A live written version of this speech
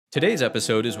Today's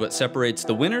episode is what separates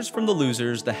the winners from the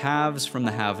losers, the haves from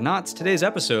the have-nots. Today's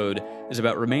episode is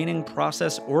about remaining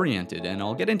process-oriented, and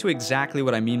I'll get into exactly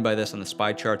what I mean by this on the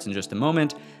SPY charts in just a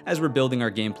moment as we're building our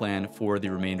game plan for the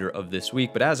remainder of this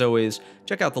week. But as always,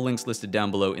 check out the links listed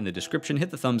down below in the description,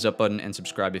 hit the thumbs up button, and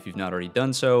subscribe if you've not already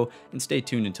done so, and stay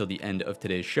tuned until the end of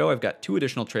today's show. I've got 2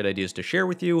 additional trade ideas to share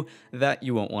with you that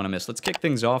you won't want to miss. Let's kick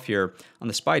things off here on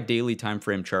the SPY daily time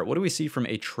frame chart. What do we see from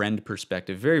a trend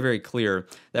perspective? Very, very clear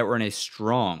that we're in a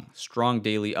strong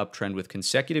daily uptrend with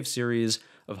consecutive series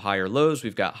of higher lows.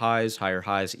 We've got highs, higher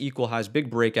highs, equal highs,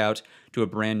 big breakout to a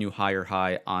brand new higher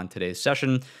high on today's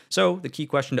session. So the key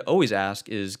question to always ask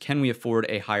is, can we afford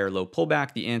a higher low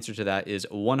pullback? The answer to that is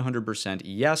 100%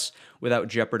 yes, without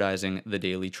jeopardizing the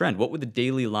daily trend. What would the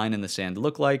daily line in the sand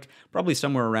look like? Probably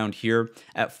somewhere around here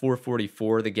at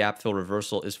 444. The gap fill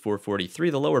reversal is 443.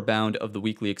 The lower bound of the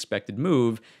weekly expected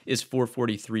move is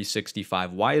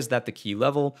 443.65. Why is that the key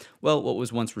level? Well, what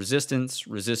was once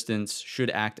resistance should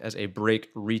act as a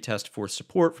break retest for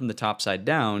support from the top side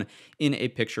down in a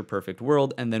picture perfect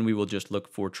world, and then we will just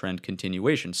look for trend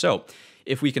continuation. So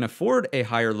if we can afford a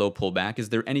higher low pullback, is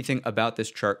there anything about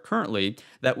this chart currently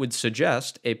that would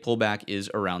suggest a pullback is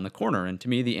around the corner? And to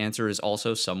me, the answer is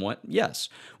also somewhat yes.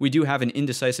 We do have an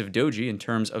indecisive doji in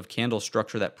terms of candle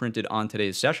structure that printed on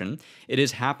today's session. It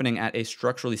is happening at a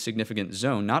structurally significant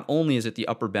zone. Not only is it the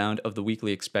upper bound of the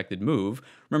weekly expected move,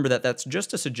 remember that that's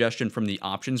just a suggestion from the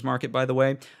options market, by the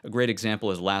way. A great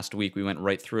example is last week. We went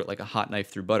right through it like a hot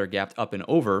knife through butter, gapped up and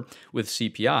over with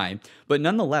CPI. But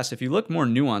nonetheless, if you look more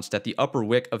nuanced at the upper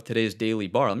wick of today's daily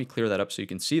bar, let me clear that up so you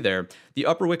can see there. The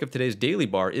upper wick of today's daily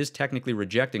bar is technically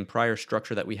rejecting prior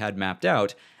structure that we had mapped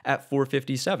out at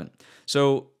 457.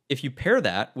 So if you pair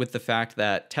that with the fact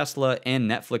that Tesla and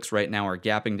Netflix right now are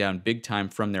gapping down big time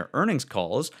from their earnings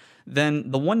calls, then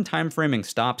the one time framing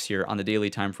stops here on the daily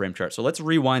time frame chart. So let's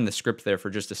rewind the script there for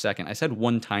just a second. I said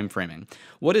one time framing.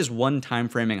 What does one time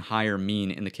framing higher mean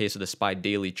in the case of the SPY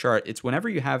daily chart? It's whenever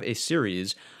you have a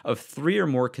series of 3 or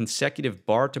more consecutive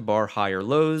bar-to-bar higher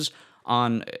lows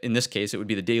on, in this case, it would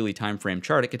be the daily time frame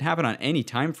chart. It could happen on any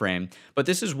time frame, but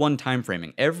this is one time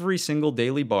framing. Every single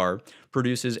daily bar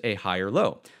produces a higher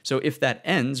low. So if that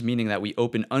ends, meaning that we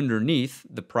open underneath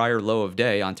the prior low of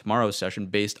day on tomorrow's session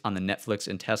based on the Netflix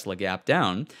and Tesla gap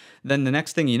down, then the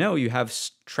next thing you know, you have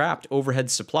trapped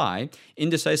overhead supply,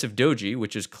 indecisive doji,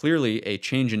 which is clearly a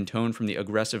change in tone from the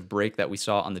aggressive break that we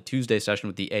saw on the Tuesday session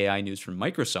with the AI news from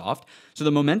Microsoft. So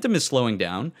the momentum is slowing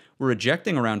down. We're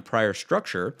rejecting around prior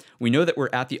structure. We know that we're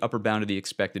at the upper bound of the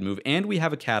expected move, and we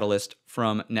have a catalyst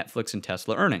from Netflix and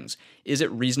Tesla earnings. Is it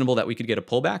reasonable that we could get a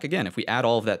pullback? Again, if we add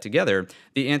all of that together,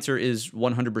 the answer is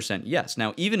 100% yes.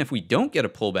 Now, even if we don't get a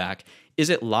pullback, is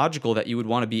it logical that you would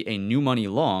want to be a new money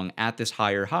long at this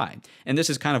higher high? And this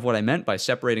is kind of what I meant by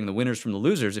separating the winners from the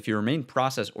losers. If you remain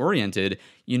process-oriented,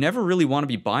 you never really want to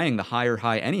be buying the higher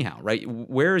high anyhow, right?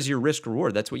 Where is your risk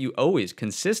reward? That's what you always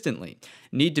consistently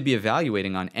need to be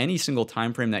evaluating on any single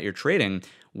time frame that you're trading.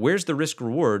 Where's the risk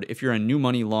reward if you're a new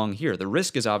money long here? The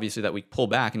risk is obviously that we pull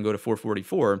back and go to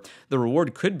 444. The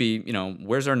reward could be,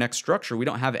 where's our next structure? We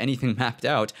don't have anything mapped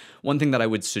out. One thing that I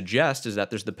would suggest is that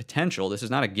there's the potential, this is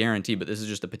not a guarantee, but this is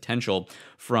just a potential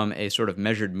from a sort of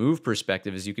measured move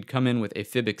perspective, is you could come in with a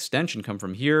fib extension, come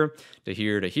from here to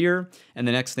here to here, and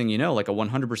the next thing you know, like a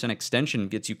 100% extension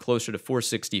gets you closer to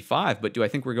 465. But do I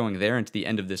think we're going there into the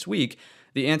end of this week?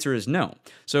 The answer is no.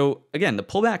 So again, the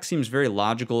pullback seems very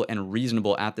logical and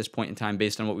reasonable at this point in time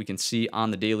based on what we can see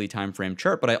on the daily time frame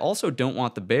chart, but I also don't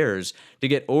want the bears to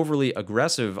get overly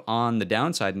aggressive on the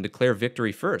downside and declare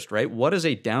victory first, right? What does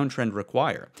a downtrend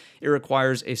require? It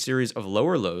requires a series of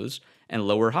lower lows and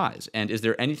lower highs. And is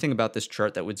there anything about this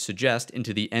chart that would suggest,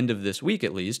 into the end of this week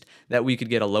at least, that we could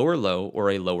get a lower low or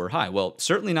a lower high? Well,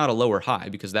 certainly not a lower high,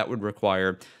 because that would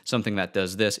require something that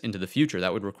does this into the future.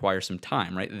 That would require some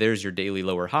time, right? There's your daily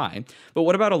lower high. But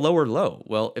what about a lower low?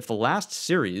 Well, if the last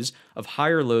series of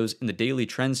higher lows in the daily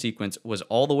trend sequence was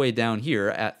all the way down here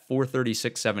at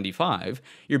 436.75,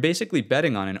 you're basically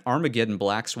betting on an Armageddon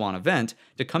black swan event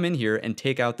to come in here and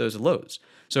take out those lows.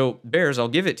 So bears, I'll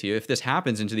give it to you. If this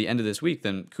happens into the end of this week,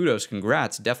 then kudos,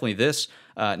 congrats. Definitely this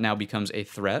now becomes a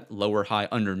threat, lower high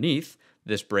underneath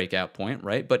this breakout point,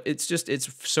 right? But it's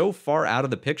so far out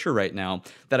of the picture right now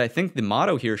that I think the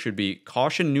motto here should be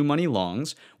caution new money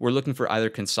longs. We're looking for either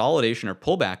consolidation or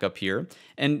pullback up here,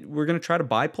 and we're going to try to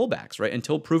buy pullbacks, right,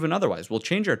 until proven otherwise. We'll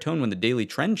change our tone when the daily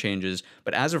trend changes,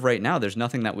 but as of right now, there's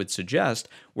nothing that would suggest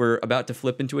we're about to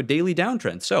flip into a daily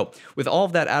downtrend. So with all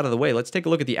of that out of the way, let's take a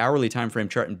look at the hourly time frame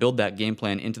chart and build that game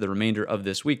plan into the remainder of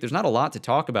this week. There's not a lot to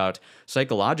talk about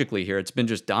psychologically here. It's been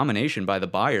just domination by the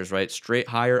buyers, right? Straight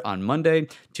higher on Monday,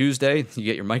 Thursday. Tuesday, you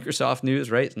get your Microsoft news,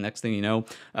 right? The next thing you know,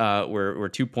 we're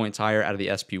 2 points higher out of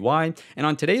the SPY. And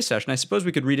on today's session, I suppose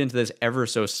we could read into this ever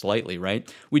so slightly,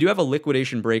 right? We do have a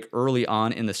liquidation break early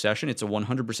on in the session. It's a 100%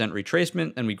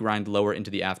 retracement, and we grind lower into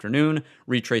the afternoon,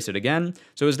 retrace it again.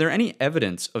 So is there any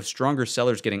evidence of stronger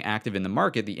sellers getting active in the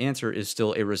market? The answer is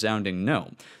still a resounding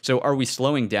no. So are we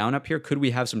slowing down up here? Could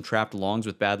we have some trapped longs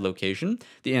with bad location?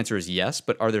 The answer is yes,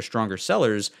 but are there stronger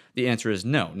sellers? The answer is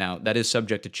no. Now, that is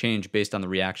subject to change based on the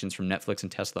reactions from Netflix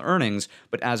and Tesla earnings,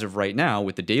 but as of right now,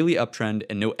 with the daily uptrend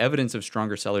and no evidence of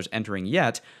stronger sellers entering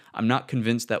yet, I'm not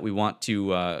convinced that we want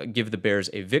to give the bears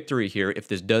a victory here if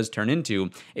this does turn into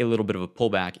a little bit of a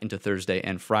pullback into Thursday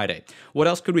and Friday. What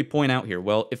else could we point out here?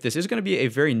 Well, if this is going to be a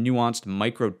very nuanced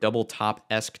micro double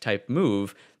top-esque type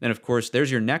move, then of course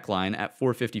there's your neckline at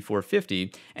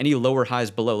 450, any lower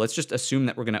highs below. Let's just assume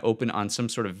that we're going to open on some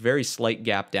sort of very slight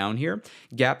gap down here.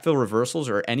 Gap fill reversals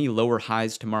or any lower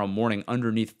highs tomorrow morning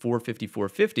underneath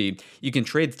 450, you can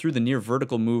trade through the near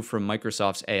vertical move from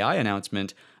Microsoft's AI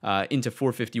announcement into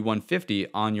 451.50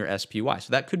 on your SPY.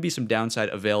 So that could be some downside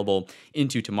available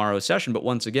into tomorrow's session. But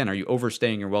once again, are you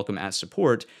overstaying your welcome at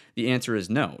support? The answer is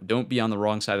no. Don't be on the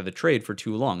wrong side of the trade for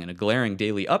too long. In a glaring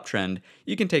daily uptrend,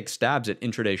 you can take stabs at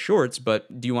intraday shorts,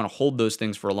 but do you want to hold those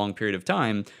things for a long period of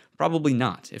time? Probably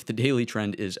not if the daily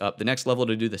trend is up. The next level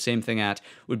to do the same thing at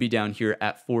would be down here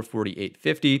at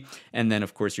 448.50. And then,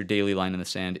 of course, your daily line in the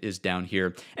sand is down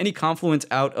here. Any confluence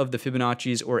out of the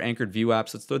Fibonacci's or anchored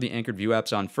VWAPs? Let's throw the anchored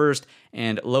VWAPs on first.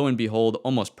 And lo and behold,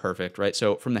 almost perfect, right?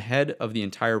 So from the head of the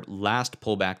entire last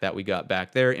pullback that we got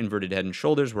back there, inverted head and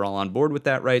shoulders, we're all on board with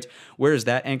that, right? Where is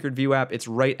that anchored VWAP? It's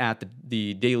right at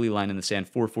the daily line in the sand,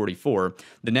 444.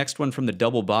 The next one from the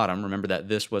double bottom, remember that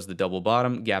this was the double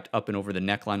bottom, gapped up and over the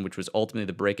neckline, which was ultimately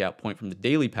the breakout point from the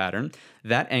daily pattern.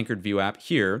 That anchored VWAP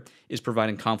here is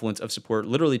providing confluence of support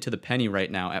literally to the penny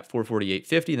right now at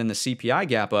 448.50. Then the CPI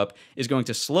gap up is going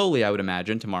to slowly, I would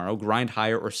imagine, tomorrow grind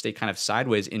higher or stay kind of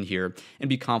sideways in here and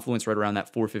be confluence right around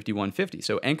that 451.50.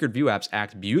 So anchored VWAPs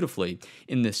act beautifully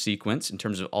in this sequence in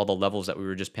terms of all the levels that we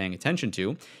were just paying attention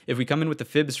to. If we come in with the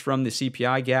fibs from the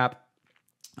CPI gap,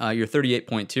 your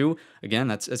 38.2, again,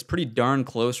 that's pretty darn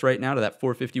close right now to that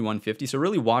 451.50. So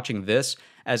really watching this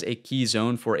as a key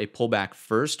zone for a pullback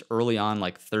first early on,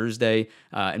 like Thursday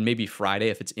and maybe Friday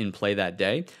if it's in play that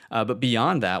day. But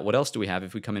beyond that, what else do we have?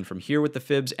 If we come in from here with the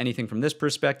fibs, anything from this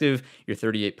perspective, your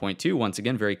 38.2, once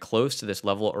again, very close to this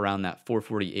level around that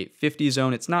 448.50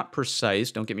 zone. It's not precise.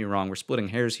 Don't get me wrong. We're splitting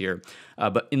hairs here.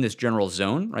 But in this general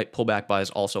zone, right, pullback buys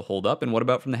also hold up. And what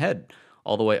about from the head?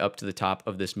 All the way up to the top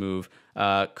of this move.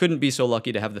 Couldn't be so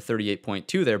lucky to have the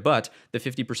 38.2 there, but the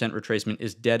 50% retracement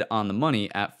is dead on the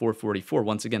money at 444.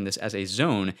 Once again, this as a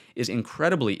zone is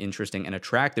incredibly interesting and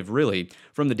attractive, really,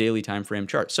 from the daily time frame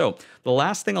chart. So the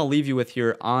last thing I'll leave you with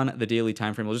here on the daily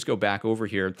time frame, we'll just go back over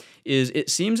here, is it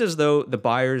seems as though the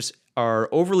buyers are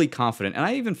overly confident. And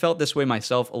I even felt this way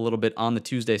myself a little bit on the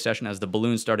Tuesday session as the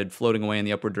balloon started floating away in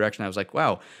the upward direction. I was like,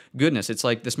 wow, goodness, it's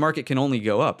like this market can only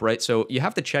go up, right? So you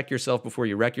have to check yourself before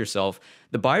you wreck yourself.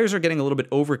 The buyers are getting a little bit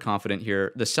overconfident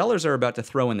here. The sellers are about to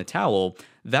throw in the towel.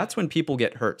 That's when people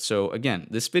get hurt. So again,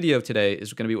 this video today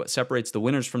is going to be what separates the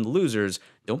winners from the losers.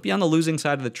 Don't be on the losing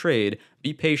side of the trade.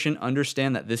 Be patient.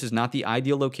 Understand that this is not the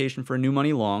ideal location for a new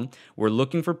money long. We're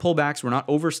looking for pullbacks. We're not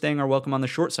overstaying our welcome on the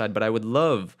short side, but I would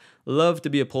love to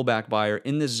be a pullback buyer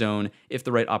in this zone if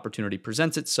the right opportunity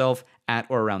presents itself at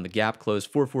or around the gap close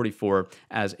 444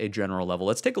 as a general level.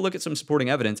 Let's take a look at some supporting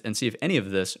evidence and see if any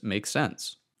of this makes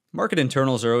sense. Market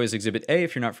internals are always Exhibit A.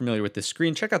 If you're not familiar with this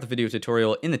screen, check out the video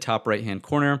tutorial in the top right-hand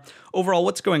corner. Overall,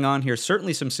 what's going on here?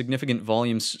 Certainly some significant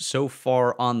volumes so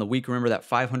far on the week. Remember that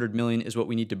 500 million is what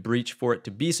we need to breach for it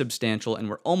to be substantial, and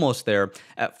we're almost there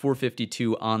at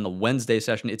 452 on the Wednesday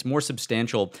session. It's more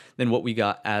substantial than what we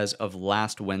got as of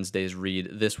last Wednesday's read.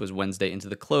 This was Wednesday into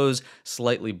the close,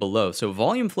 slightly below. So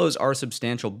volume flows are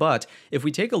substantial, but if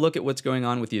we take a look at what's going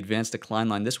on with the advanced decline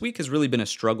line, this week has really been a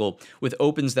struggle with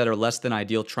opens that are less than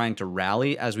ideal, trying to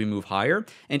rally as we move higher.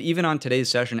 And even on today's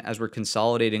session, as we're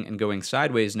consolidating and going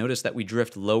sideways, notice that we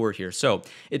drift lower here. So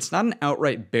it's not an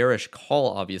outright bearish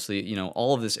call, obviously. You know,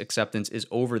 all of this acceptance is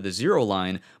over the zero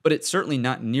line, but it's certainly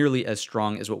not nearly as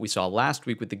strong as what we saw last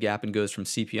week with the gap and goes from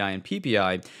CPI and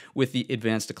PPI with the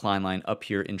advanced decline line up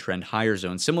here in trend higher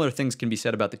zone. Similar things can be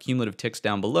said about the cumulative ticks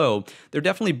down below. They're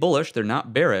definitely bullish. They're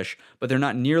not bearish, but they're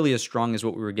not nearly as strong as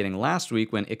what we were getting last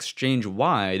week when exchange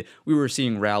wide, we were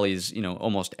seeing rallies, you know,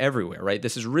 almost everywhere, right?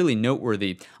 This is really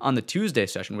noteworthy on the Tuesday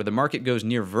session where the market goes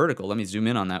near vertical. Let me zoom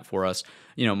in on that for us.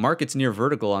 You know, market's near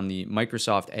vertical on the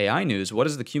Microsoft AI news. What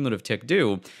does the cumulative tick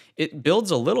do? it builds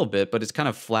a little bit, but it's kind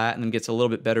of flat and then gets a little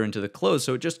bit better into the close.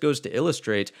 So it just goes to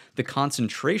illustrate the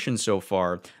concentration so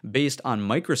far based on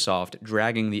Microsoft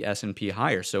dragging the S&P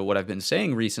higher. So what I've been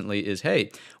saying recently is,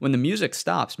 hey, when the music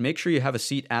stops, make sure you have a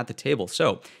seat at the table.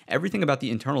 So everything about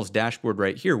the internals dashboard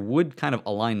right here would kind of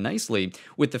align nicely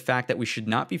with the fact that we should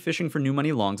not be fishing for new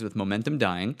money longs with momentum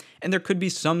dying, and there could be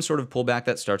some sort of pullback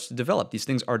that starts to develop. These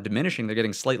things are diminishing. They're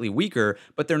getting slightly weaker,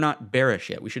 but they're not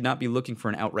bearish yet. We should not be looking for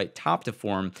an outright top to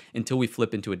form until we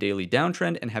flip into a daily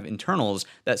downtrend and have internals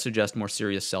that suggest more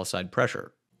serious sell-side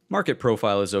pressure. Market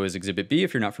profile is always Exhibit B.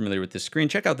 If you're not familiar with this screen,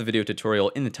 check out the video tutorial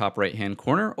in the top right-hand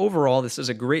corner. Overall, this is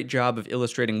a great job of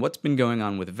illustrating what's been going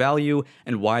on with value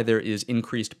and why there is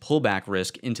increased pullback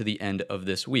risk into the end of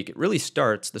this week. It really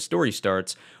starts, the story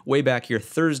starts, way back here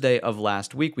Thursday of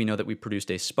last week. We know that we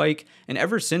produced a spike, and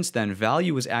ever since then,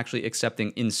 value was actually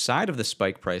accepting inside of the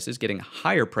spike prices, getting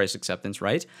higher price acceptance,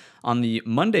 right? On the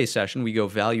Monday session, we go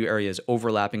value areas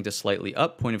overlapping to slightly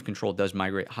up. Point of control does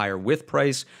migrate higher with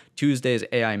price. Tuesday's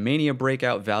AI Mania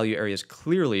breakout, value areas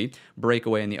clearly break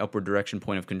away in the upward direction.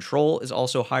 Point of control is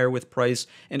also higher with price.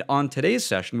 And on today's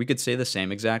session, we could say the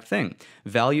same exact thing.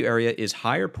 Value area is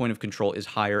higher, point of control is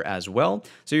higher as well.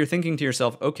 So you're thinking to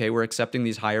yourself, okay, we're accepting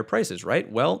these higher prices, right?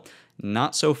 Well,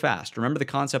 not so fast. Remember the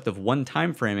concept of one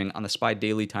time framing on the SPY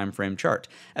daily time frame chart.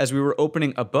 As we were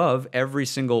opening above every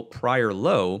single prior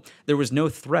low, there was no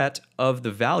threat of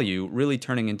the value really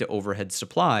turning into overhead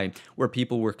supply where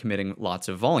people were committing lots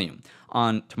of volume.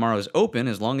 On tomorrow's open,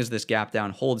 as long as this gap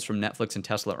down holds from Netflix and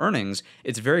Tesla earnings,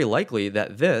 it's very likely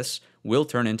that this will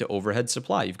turn into overhead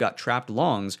supply. You've got trapped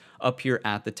longs up here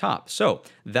at the top. So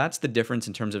that's the difference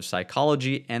in terms of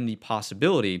psychology and the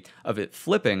possibility of it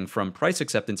flipping from price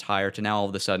acceptance higher to now all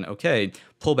of a sudden, okay,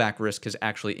 pullback risk has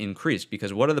actually increased,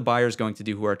 because what are the buyers going to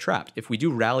do who are trapped? If we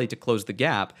do rally to close the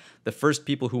gap, the first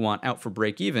people who want out for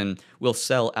break even will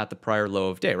sell at the prior low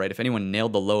of day, right? If anyone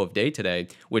nailed the low of day today,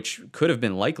 which could have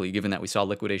been likely given that we saw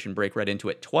liquidation break right into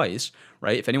it twice,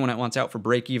 right? If anyone wants out for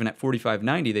break even at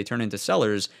 45.90, they turn into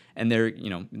sellers, and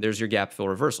there's your gap fill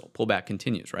reversal. Pullback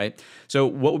continues, right? So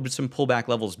what would some pullback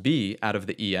levels be out of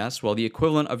the ES? Well, the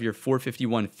equivalent of your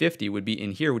 451.50 would be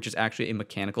in here, which is actually a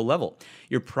mechanical level.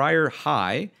 Your prior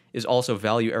high is also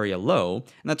value area low,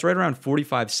 and that's right around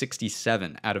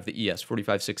 45.67 out of the ES,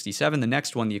 45.67. The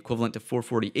next one, the equivalent to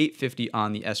 448.50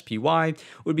 on the SPY,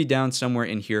 would be down somewhere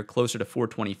in here, closer to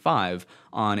 425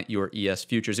 on your ES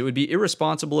futures. It would be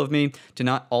irresponsible of me to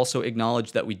not also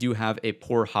acknowledge that we do have a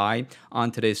poor high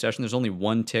on today's session. There's only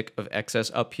one tick of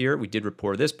excess up here. We did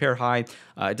report this pair high.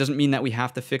 It doesn't mean that we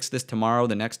have to fix this tomorrow,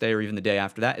 the next day, or even the day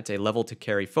after that. It's a level to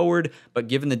carry forward, but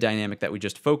given the dynamic that we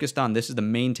just focused on, this is the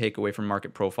main takeaway from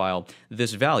market profile.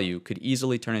 This value could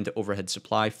easily turn into overhead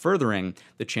supply, furthering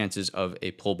the chances of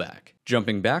a pullback.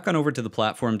 Jumping back on over to the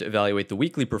platform to evaluate the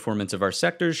weekly performance of our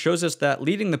sectors shows us that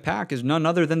leading the pack is none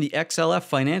other than the XLF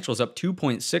financials, up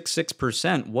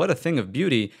 2.66%. What a thing of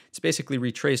beauty. It's basically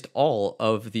retraced all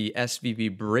of the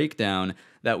SVB breakdown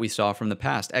that we saw from the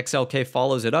past. XLK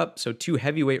follows it up, so two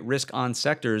heavyweight risk on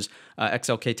sectors.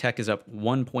 XLK Tech is up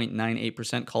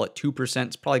 1.98%, call it 2%.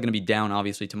 It's probably going to be down,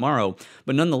 obviously, tomorrow.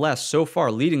 But nonetheless, so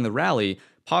far leading the rally,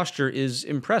 posture is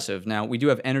impressive. Now, we do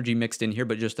have energy mixed in here,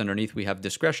 but just underneath we have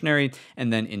discretionary,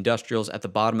 and then industrials at the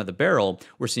bottom of the barrel.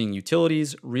 We're seeing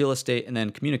utilities, real estate, and then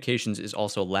communications is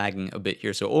also lagging a bit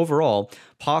here. So overall,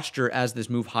 posture as this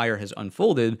move higher has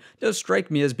unfolded does strike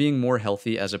me as being more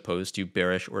healthy as opposed to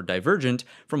bearish or divergent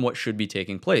from what should be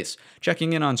taking place.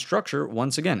 Checking in on structure,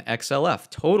 once again, XLF,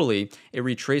 totally a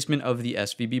retracement of the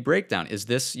SVB breakdown. Is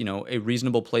this, a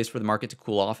reasonable place for the market to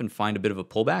cool off and find a bit of a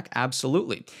pullback?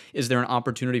 Absolutely. Is there an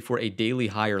opportunity for a daily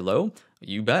higher low?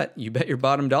 You bet your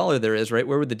bottom dollar there is, right?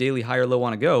 Where would the daily higher low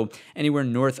want to go? Anywhere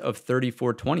north of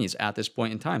 34.20s at this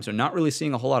point in time. So not really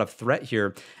seeing a whole lot of threat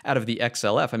here out of the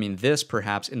XLF. I mean, this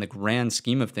perhaps in the grand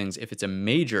scheme of things, if it's a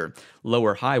major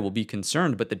lower high, will be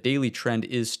concerned, but the daily trend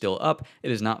is still up. It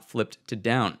is not flipped to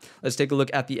down. Let's take a look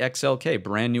at the XLK.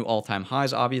 Brand new all-time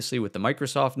highs, obviously, with the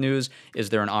Microsoft news. Is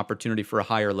there an opportunity for a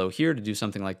higher low here to do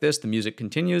something like this? The music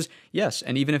continues. Yes,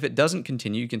 and even if it doesn't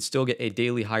continue, you can still get a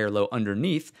daily higher low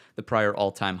underneath the prior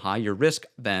all-time high. Your risk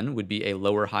then would be a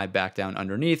lower high back down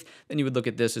underneath. Then you would look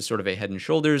at this as sort of a head and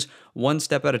shoulders, one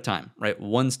step at a time, right?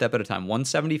 One step at a time.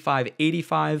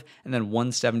 175.85 and then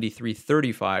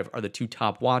 173.35 are the two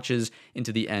top watches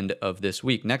into the end of this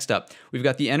week. Next up, we've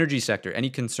got the energy sector. Any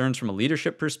concerns from a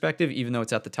leadership perspective, even though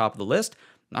it's at the top of the list?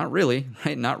 Not really,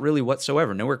 right? Not really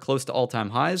whatsoever. Nowhere close to all-time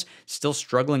highs. Still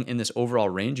struggling in this overall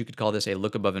range. You could call this a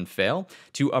look above and fail.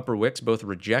 Two upper wicks both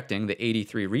rejecting the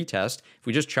 83 retest. If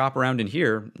we just chop around in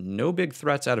here, no big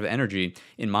threats out of energy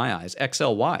in my eyes.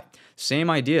 XLY, same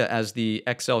idea as the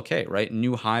XLK, right?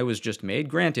 New high was just made.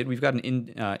 Granted, we've got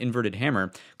an inverted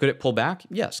hammer. Could it pull back?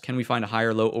 Yes. Can we find a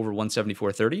higher low over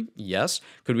 174.30? Yes.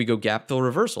 Could we go gap fill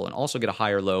reversal and also get a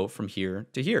higher low from here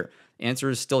to here?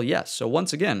 Answer is still yes. So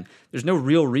once again, there's no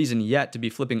real reason yet to be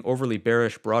flipping overly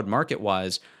bearish broad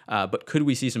market-wise, but could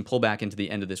we see some pullback into the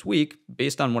end of this week?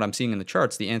 Based on what I'm seeing in the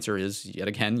charts, the answer is yet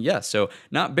again yes. So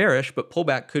not bearish, but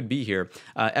pullback could be here.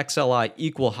 XLI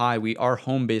equal high. We are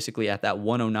home basically at that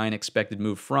 109 expected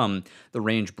move from the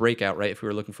range breakout, right? If we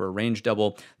were looking for a range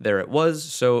double, there it was.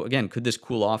 So again, could this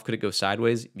cool off? Could it go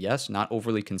sideways? Yes, not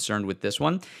overly concerned with this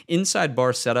one. Inside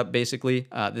bar setup, basically,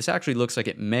 this actually looks like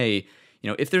it may.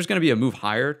 If there's going to be a move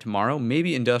higher tomorrow,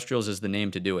 maybe industrials is the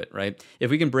name to do it, right? If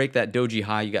we can break that doji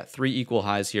high, you got 3 equal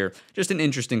highs here. Just an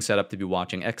interesting setup to be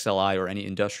watching. XLI or any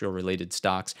industrial related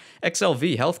stocks.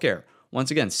 XLV, healthcare. Once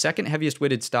again, second heaviest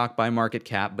weighted stock by market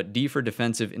cap, but D for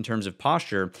defensive in terms of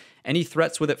posture. Any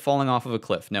threats with it falling off of a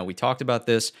cliff? No, we talked about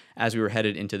this as we were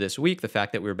headed into this week. The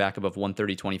fact that we were back above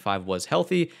 130.25 was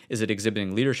healthy. Is it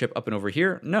exhibiting leadership up and over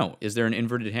here? No. Is there an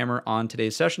inverted hammer on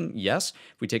today's session? Yes.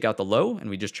 If we take out the low and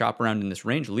we just chop around in this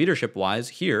range, leadership-wise,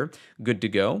 here, good to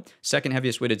go. Second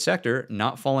heaviest weighted sector,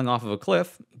 not falling off of a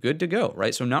cliff, good to go,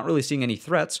 right? So not really seeing any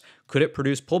threats. Could it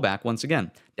produce pullback once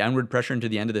again? Downward pressure into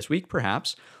the end of this week,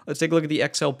 perhaps. Let's take a look at the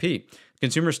XLP.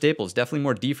 Consumer staples, definitely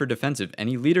more D for defensive.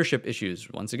 Any leadership issues?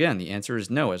 Once again, the answer is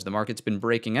no. As the market's been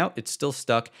breaking out, it's still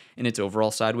stuck in its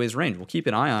overall sideways range. We'll keep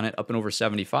an eye on it up and over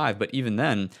 75, but even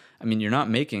then, you're not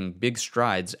making big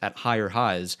strides at higher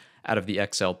highs out of the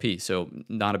XLP, so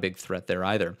not a big threat there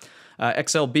either.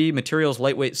 XLB, materials,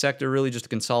 lightweight sector, really just a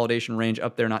consolidation range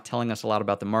up there, not telling us a lot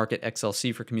about the market.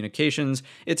 XLC for communications,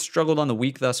 it's struggled on the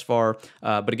week thus far,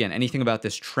 but again, anything about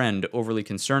this trend overly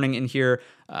concerning in here?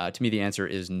 To me, the answer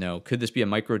is no. Could this be a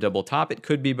micro double top? It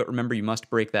could be, but remember, you must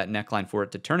break that neckline for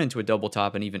it to turn into a double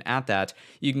top, and even at that,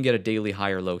 you can get a daily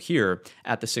higher low here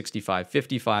at the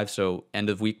 65.55, so end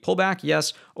of week pullback,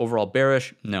 yes. Overall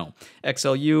bearish, no.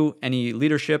 XLU, any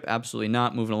leadership? Absolutely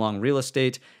not. Moving along real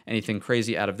estate, anything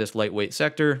crazy out of this lightweight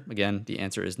sector? Again, the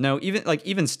answer is no.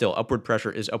 Even still, upward pressure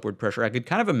is upward pressure. I could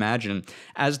kind of imagine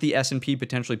as the S&P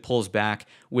potentially pulls back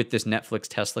with this Netflix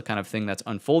Tesla kind of thing that's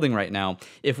unfolding right now,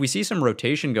 if we see some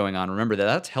rotation going on, remember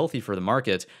that's healthy for the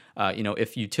market.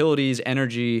 If utilities,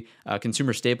 energy,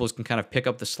 consumer staples can kind of pick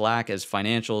up the slack as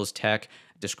financials, tech,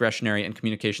 discretionary, and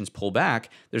communications pull back,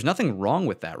 there's nothing wrong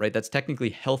with that, right? That's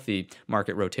technically healthy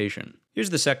market rotation. Here's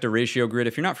the sector ratio grid.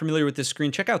 If you're not familiar with this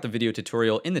screen, check out the video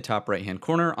tutorial in the top right-hand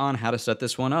corner on how to set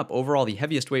this one up. Overall, the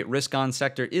heaviest weight risk-on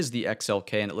sector is the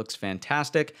XLK, and it looks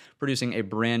fantastic, producing a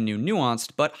brand new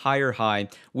nuanced but higher high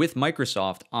with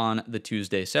Microsoft on the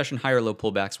Tuesday session. Higher low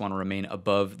pullbacks want to remain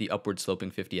above the upward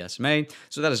sloping 50 SMA,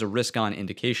 so that is a risk-on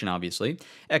indication, obviously.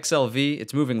 XLV,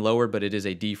 it's moving lower, but it is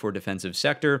a D for defensive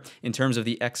sector. In terms of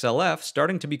the XLF,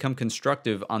 starting to become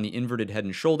constructive on the inverted head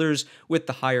and shoulders with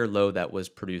the higher low that was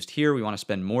produced here. We want to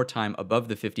spend more time above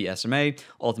the 50 SMA,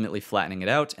 ultimately flattening it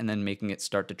out, and then making it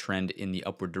start to trend in the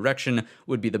upward direction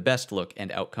would be the best look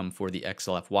and outcome for the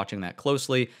XLF. Watching that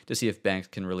closely to see if banks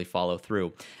can really follow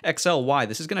through. XLY,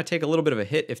 this is going to take a little bit of a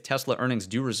hit if Tesla earnings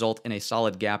do result in a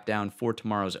solid gap down for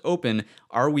tomorrow's open.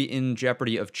 Are we in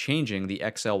jeopardy of changing the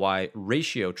XLY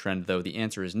ratio trend, though? The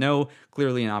answer is no.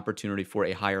 Clearly an opportunity for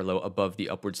a higher low above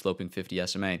the upward sloping 50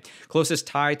 SMA. Closest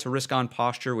tie to risk-on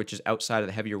posture, which is outside of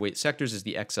the heavier weight sectors, is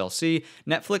the XLC.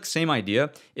 Netflix, same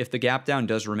idea. If the gap down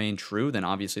does remain true, then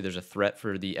obviously there's a threat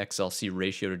for the XLC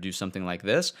ratio to do something like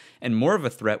this. And more of a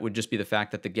threat would just be the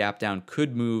fact that the gap down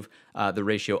could move the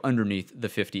ratio underneath the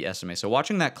 50 SMA. So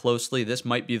watching that closely, this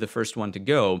might be the first one to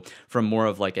go from more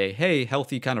of like a, hey,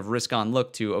 healthy kind of risk-on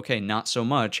look to, okay, not so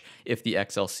much if the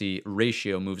XLC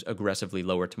ratio moves aggressively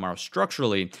lower tomorrow.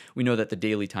 Structurally, we know that the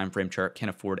daily time frame chart can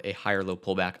afford a higher low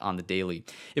pullback on the daily.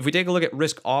 If we take a look at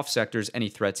risk-off sectors, any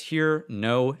threats here?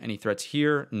 No. Any threats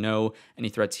here? No. Any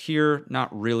threats here? Not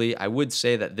really. I would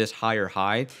say that this higher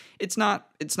high, it's not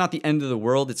the end of the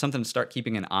world. It's something to start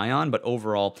keeping an eye on, but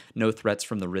overall, no threats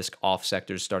from the risk-off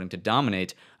sectors starting to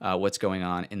dominate what's going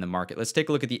on in the market. Let's take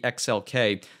a look at the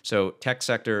XLK. So tech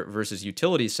sector versus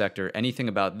utility sector. Anything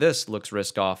about this looks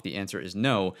risk-off? The answer is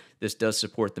no. This does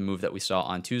support the move that we saw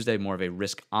on Tuesday, more of a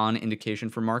risk-on indication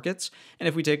for markets. And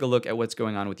if we take a look at what's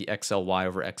going on with the XLY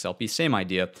over XLP, same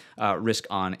idea,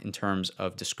 risk-on in terms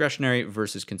of discretionary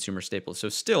versus consumer staples. So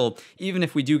still, even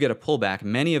if we do get a pullback,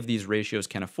 many of these ratios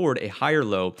can afford a higher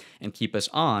low and keep us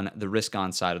on the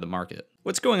risk-on side of the market.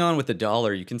 What's going on with the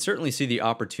dollar? You can certainly see the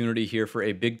opportunity here for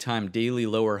a big-time daily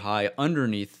lower high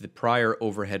underneath the prior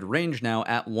overhead range now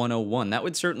at 101. That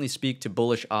would certainly speak to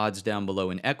bullish odds down below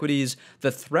in equities.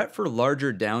 The threat for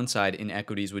larger downside in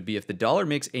equities would be if the dollar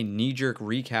makes a knee-jerk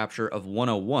recapture of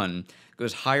 101,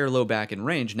 goes higher low back in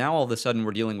range. Now all of a sudden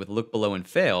we're dealing with look below and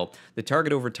fail. The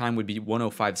target over time would be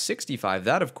 105.65.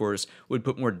 That, of course, would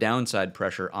put more downside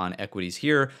pressure on equities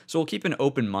here. So we'll keep an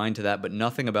open mind to that, but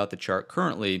nothing about the chart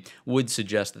currently would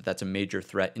suggest that that's a major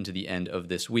threat into the end of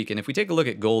this week. And if we take a look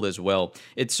at gold as well,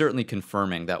 it's certainly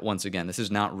confirming that once again, this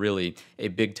is not really a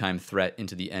big time threat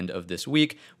into the end of this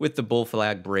week. With the bull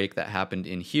flag break that happened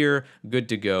in here, good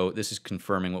to go. This is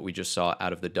confirming what we just saw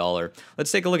out of the dollar.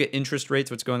 Let's take a look at interest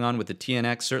rates, what's going on with the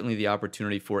TNX. Certainly the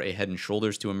opportunity for a head and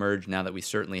shoulders to emerge now that we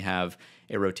certainly have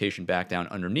a rotation back down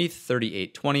underneath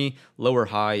 38.20, lower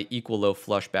high, equal low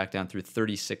flush back down through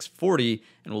 36.40,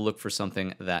 and we'll look for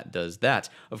something that does that.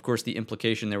 Of course, the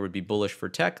implication there would be bullish for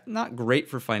tech, not great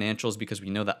for financials because we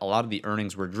know that a lot of the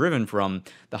earnings were driven from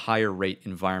the higher rate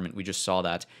environment. We just saw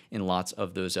that in lots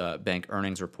of those bank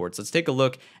earnings reports. Let's take a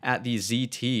look at the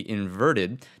ZT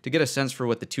inverted to get a sense for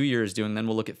what the 2-year is doing. Then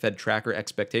we'll look at Fed tracker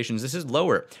expectations. This is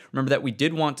lower. Remember that we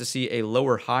did want to see a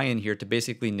lower high in here to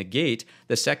basically negate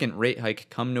the second rate hike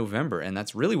come November, and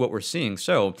that's really what we're seeing.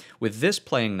 So with this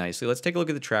playing nicely, let's take a look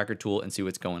at the tracker tool and see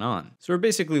what's going on. So we're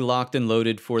basically locked and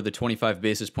loaded for the 25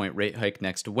 basis point rate hike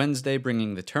next Wednesday,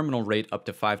 bringing the terminal rate up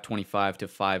to 525 to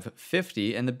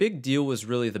 550, and the big deal was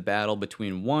really the battle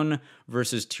between 1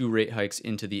 versus 2 rate hikes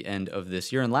into the end of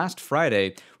this year. And last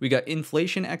Friday, we got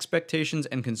inflation expectations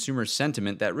and consumer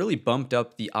sentiment that really bumped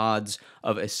up the odds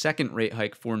of a second rate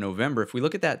hike for November. If we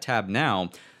look at that tab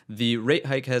now, the rate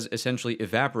hike has essentially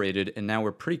evaporated, and now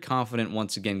we're pretty confident,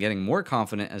 once again, getting more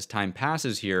confident as time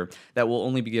passes here, that we'll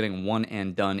only be getting one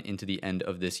and done into the end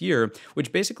of this year,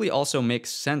 which basically also makes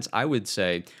sense, I would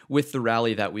say, with the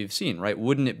rally that we've seen, right?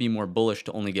 Wouldn't it be more bullish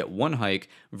to only get 1 hike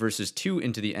versus 2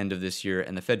 into the end of this year?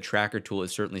 And the Fed tracker tool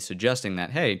is certainly suggesting that,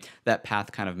 hey, that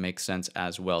path kind of makes sense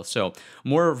as well. So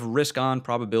more of risk on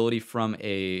probability from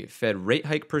a Fed rate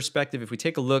hike perspective. If we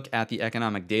take a look at the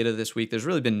economic data this week, there's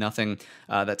really been nothing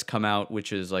that's come out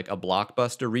which is like a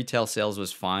blockbuster. Retail sales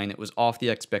was fine. It was off the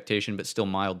expectation, but still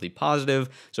mildly positive.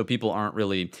 So people aren't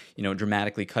really,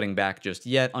 dramatically cutting back just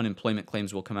yet. Unemployment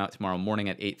claims will come out tomorrow morning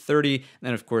at 8:30. And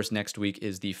then, of course, next week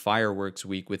is the fireworks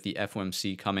week with the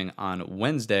FOMC coming on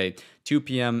Wednesday, 2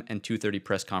 p.m. and 2:30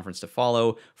 press conference to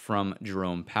follow from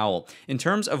Jerome Powell. In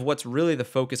terms of what's really the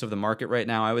focus of the market right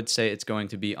now, I would say it's going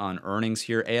to be on earnings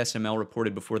here. ASML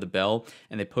reported before the bell,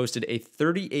 and they posted a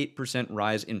 38%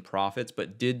 rise in profits,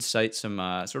 but did cite some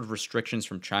sort of restrictions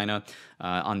from China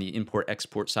on the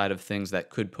import-export side of things that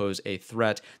could pose a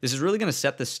threat. This is really going to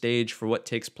set the stage for what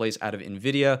takes place out of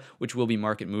NVIDIA, which will be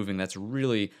market moving. That's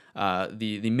really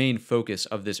the main focus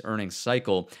of this earnings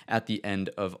cycle at the end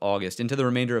of August. Into the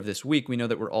remainder of this week, we know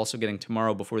that we're also getting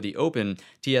tomorrow before the open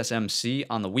TSMC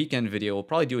on the weekend video. We'll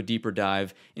probably do a deeper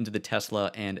dive into the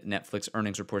Tesla and Netflix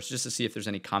earnings reports just to see if there's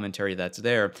any commentary that's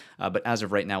there. But as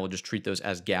of right now, we'll just treat those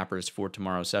as gappers for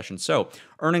tomorrow's session. So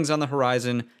earnings on the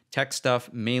horizon. Tech stuff,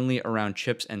 mainly around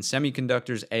chips and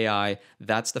semiconductors, AI,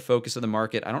 that's the focus of the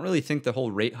market. I don't really think the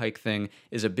whole rate hike thing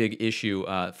is a big issue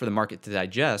for the market to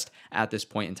digest at this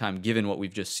point in time, given what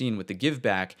we've just seen with the give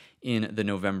back in the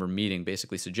November meeting,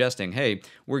 basically suggesting, hey,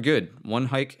 we're good. 1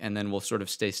 hike, and then we'll sort of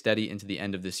stay steady into the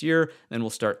end of this year. Then we'll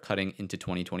start cutting into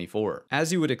 2024.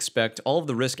 As you would expect, all of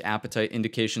the risk appetite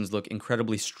indications look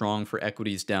incredibly strong for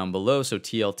equities down below. So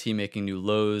TLT making new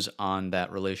lows on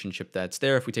that relationship that's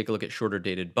there. If we take a look at shorter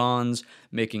dated bonds,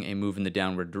 making a move in the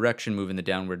downward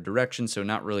direction. So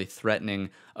not really threatening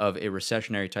of a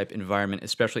recessionary type environment,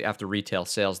 especially after retail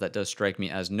sales. That does strike me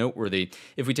as noteworthy.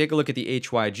 If we take a look at the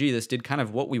HYG, this did kind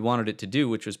of what we wanted it to do,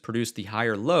 which was produce the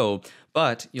higher low,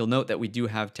 but you'll note that we do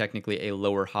have technically a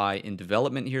lower high in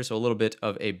development here, so a little bit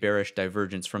of a bearish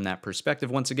divergence from that perspective.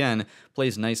 Once again,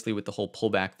 plays nicely with the whole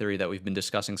pullback theory that we've been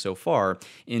discussing so far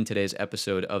in today's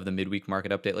episode of the Midweek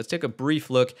Market Update. Let's take a brief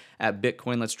look at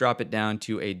Bitcoin. Let's drop it down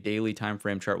to a daily time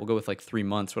frame chart. We'll go with like 3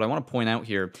 months. What I want to point out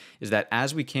here is that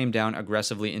as we came down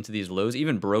aggressively into these lows,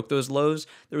 even broke those lows,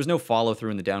 there was no follow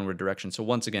through in the downward direction. So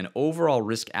once again, overall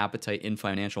risk appetite in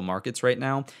financial markets right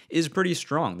now is pretty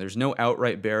strong. There's no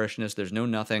outright bearishness. There's no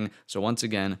nothing. So once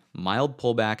again, mild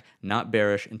pullback, not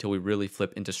bearish until we really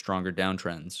flip into stronger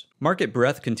downtrends. Market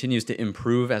breadth continues to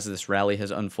improve as this rally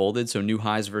has unfolded. So new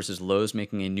highs versus lows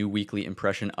making a new weekly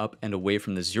impression up and away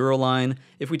from the 0 line.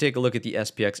 If we take a look at the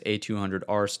SPX A200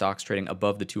 are stocks trading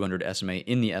above the 200 SMA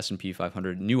in the S&P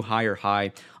 500, new higher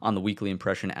high on the weekly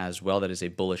impression as well. That is a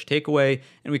bullish takeaway.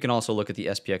 And we can also look at the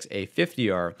SPX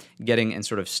A50R getting and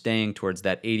sort of staying towards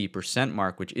that 80%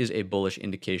 mark, which is a bullish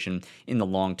indication in the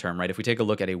long term, right? If we take a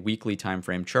look at a weekly time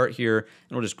frame chart here,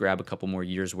 and we'll just grab a couple more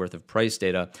years worth of price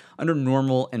data, under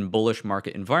normal and bullish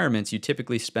market environments, you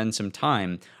typically spend some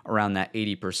time around that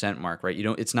 80% mark, right?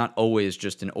 It's not always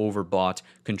just an overbought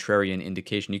contrarian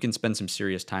indication. You can spend some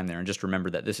serious time there, and just remember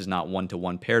that this is not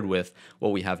one-to-one paired with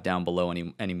what we have down below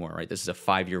anymore, right? This is a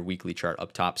 5-year weekly chart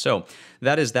up top. So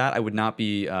that is that. I would not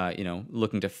be,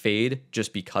 looking to fade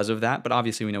just because of that, but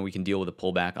obviously we know we can deal with a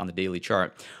pullback on the daily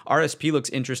chart. RSP looks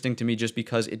interesting to me just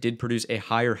because it did produce a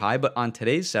higher high, but on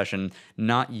today's session,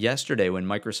 not yesterday when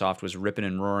Microsoft was ripping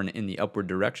and roaring in the upward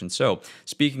direction. So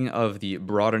speaking of the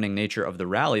broadening nature of the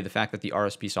rally, the fact that the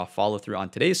RSP saw follow through on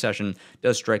today's session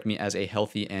does strike me as a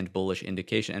healthy and bullish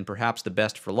indication, and perhaps the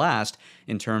best for last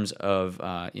in terms of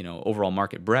overall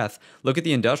market breadth. Look at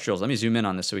the industrials. Let me zoom in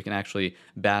on this so we can actually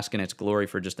bask in its glory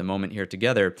for just a moment here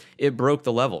together. It broke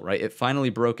the level, right? It finally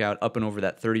broke out up and over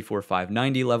that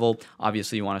 34,590 level.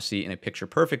 Obviously, you want to see in a picture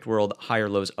perfect world higher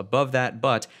lows above that,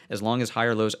 but as long as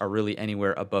higher lows are really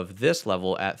anywhere above this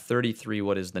level at 33,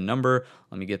 what is the number?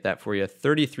 Let me get that for you.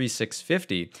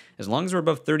 33,650. As long as we're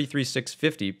above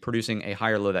 33,650, producing a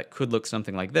higher low that could look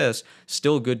something like this,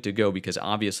 still good to go, because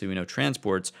obviously we know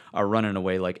transports are running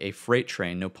away like a freight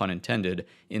train, no pun intended,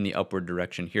 in the upward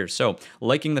direction here. So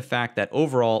liking the fact that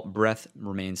overall breadth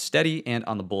remains steady and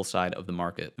on the bull side of the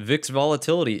market. VIX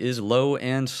volatility is low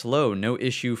and slow. No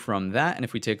issue from that. And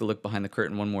if we take a look behind the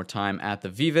curtain one more time at the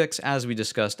VVIX, as we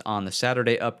discussed on the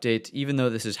Saturday update, even though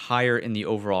this is higher in the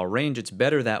overall range, it's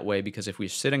better that way, because if we're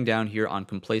sitting down here on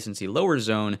complacency lower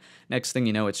zone, next thing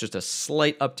you know, it's just a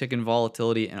slight uptick in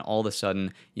volatility, and all of a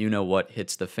sudden, you know what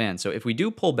hits the fan. So if we do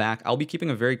pull back, I'll be keeping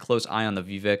a very close eye on the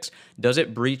VVIX. Does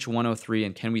it breach 103,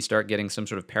 and can we start getting some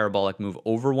sort of parabolic move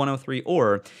over 103?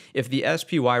 Or if the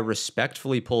SPY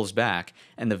respectfully pulls back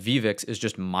and the VVIX is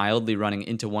just mildly running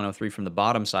into 103 from the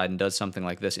bottom side and does something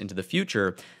like this into the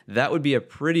future, that would be a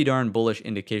pretty darn bullish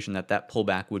indication that that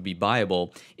pullback would be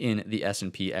buyable in the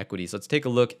S&P equities. Let's take a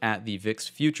look at the VIX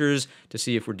futures to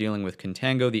see if we're dealing with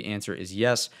contango. The answer is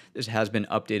yes. This has been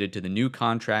updated to the new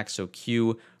contract, so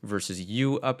Q versus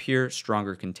U up here,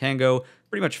 stronger contango,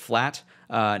 pretty much flat.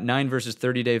 9 versus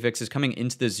 30-day VIX is coming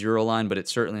into the zero line, but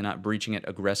it's certainly not breaching it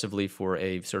aggressively for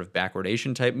a sort of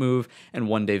backwardation type move, and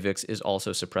 1-day VIX is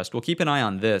also suppressed. We'll keep an eye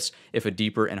on this if a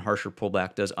deeper and harsher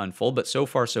pullback does unfold, but so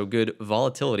far so good.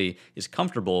 Volatility is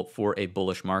comfortable for a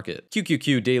bullish market.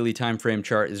 QQQ daily time frame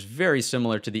chart is very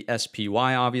similar to the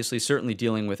SPY, obviously, certainly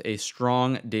dealing with a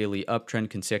strong daily uptrend,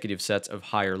 consecutive sets of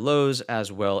higher lows,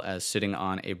 as well as sitting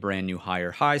on a brand new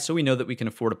higher high. So we know that we can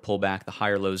afford a pullback. The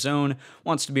higher low zone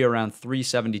wants to be around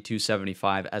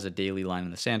 372.75 as a daily line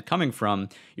in the sand, coming from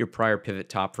your prior pivot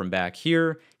top from back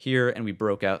here, and we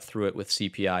broke out through it with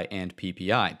CPI and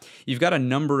PPI. You've got a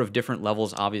number of different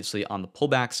levels, obviously, on the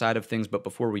pullback side of things, but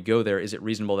before we go there, is it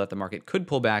reasonable that the market could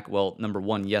pull back? Well, number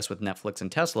one, yes, with Netflix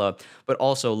and Tesla, but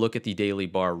also look at the daily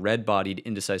bar, red-bodied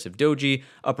indecisive doji,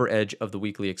 upper edge of the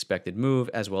weekly expected move,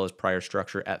 as well as prior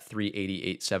structure at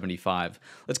 388.75.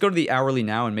 Let's go to the hourly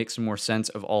now and make some more sense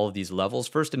of all of these levels.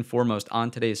 First and foremost, on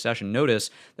today's session,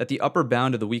 notice that the upper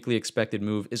bound of the weekly expected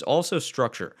move is also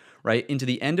structure, right? Into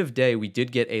the end of day, we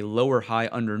did get a lower high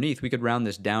underneath. We could round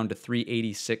this down to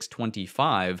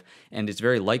 386.25, and it's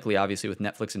very likely, obviously, with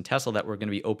Netflix and Tesla that we're going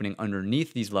to be opening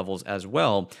underneath these levels as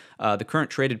well. The current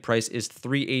traded price is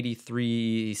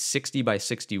 383.60 by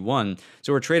 61,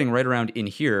 so we're trading right around in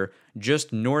here,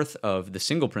 just north of the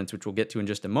single prints, which we'll get to in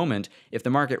just a moment. If the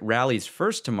market rallies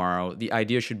first tomorrow, the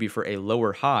idea should be for a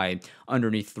lower high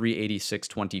underneath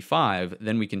 386.25.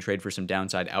 Then we can trade for some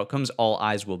downside outcomes. All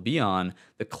eyes will be on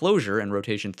the closure and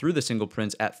rotation through the single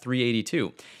prints at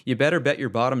 382. You better bet your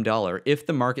bottom dollar if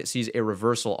the market sees a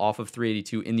reversal off of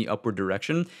 382 in the upward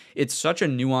direction. It's such a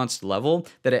nuanced level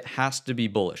that it has to be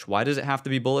bullish. Why does it have to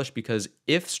be bullish? Because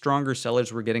if stronger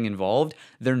sellers were getting involved,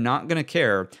 they're not going to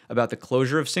care about the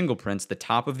closure of single prints, the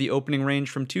top of the opening range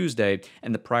from Tuesday,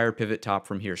 and the prior pivot top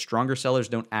from here. Stronger sellers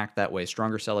don't act that way.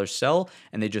 Stronger sellers sell,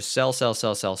 and they just sell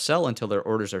until their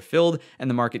orders are filled, and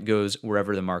the market goes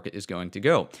wherever the market is going to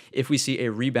go. If we see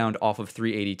a rebound off of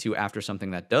 382 after something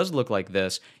that does look like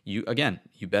this, you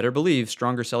better believe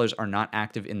stronger sellers are not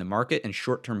active in the market, and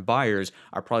short-term buyers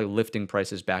are probably lifting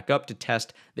prices back up to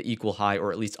test the equal high,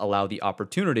 or at least allow the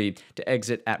opportunity to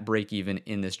exit at break even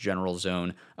in this general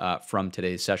zone from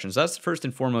today's session. So that's first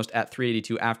and foremost closed at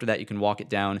 382. After that, you can walk it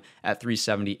down at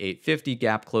 378.50.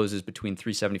 Gap closes between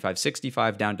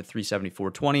 375.65 down to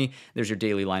 374.20. There's your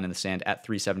daily line in the sand at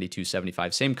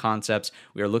 372.75. Same concepts.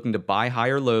 We are looking to buy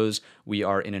higher lows. We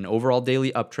are in an overall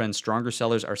daily uptrend. Stronger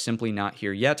sellers are simply not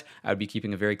here yet. I would be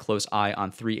keeping a very close eye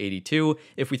on 382.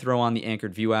 If we throw on the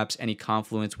anchored view apps, any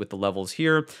confluence with the levels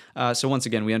here. So once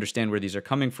again, we understand where these are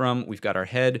coming from. We've got our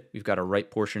head, we've got our right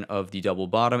portion of the double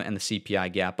bottom and the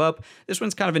CPI gap up. This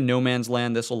one's kind of in no man's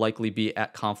land. This will likely be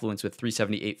at confluence with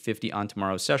 378.50 on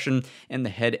tomorrow's session, and the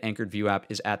head anchored view app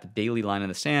is at the daily line in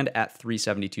the sand at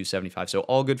 372.75. So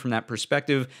all good from that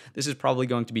perspective. This is probably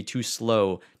going to be too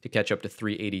slow to catch up to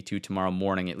 382 tomorrow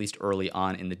morning, at least early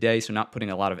on in the day, so not putting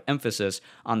a lot of emphasis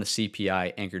on the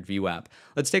CPI anchored view app.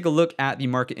 Let's take a look at the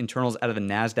market internals out of the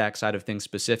Nasdaq side of things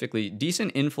specifically.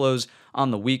 Decent inflows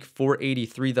on the week,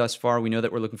 483 thus far. We know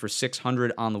that we're looking for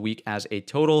 600 on the week as a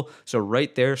total, so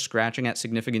right there, scratching at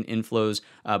significant inflows,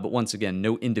 but once again,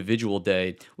 no individual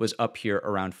day was up here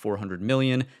around 400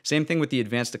 million. Same thing with the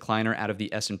advanced decliner out of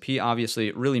the S&P.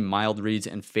 Obviously, really mild reads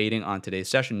and fading on today's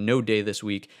session. No day this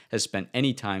week has spent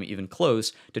any time even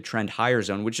close to trend higher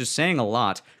zone, which is saying a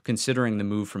lot considering the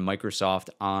move from Microsoft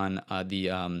on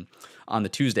the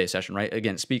Tuesday session, right?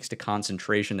 Again, it speaks to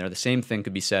concentration there. The same thing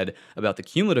could be said about the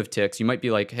cumulative ticks. You might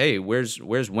be like, hey, where's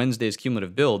Wednesday's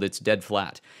cumulative build? It's dead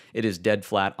flat. It is dead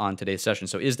flat on today's session.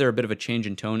 So is there a bit of a change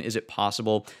in tone? Is it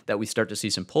possible that we start to see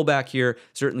some pullback here?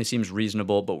 Certainly seems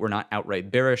reasonable, but we're not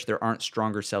outright bearish. There aren't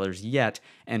stronger sellers yet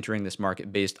entering this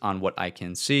market based on what I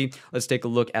can see. Let's take a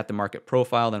look at the market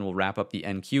profile, then we'll wrap up the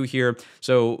NQ here.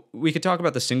 So we could talk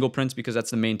about the single prints because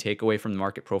that's the main takeaway from the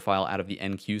market profile out of the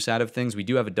NQ side of things. We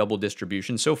do have a double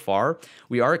distribution. So far,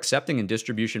 we are accepting in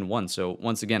distribution 1. So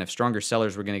once again, if stronger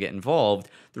sellers were going to get involved,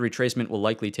 the retracement will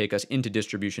likely take us into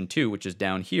distribution 2, which is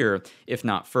down here, if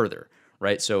not further.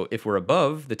 Right? So if we're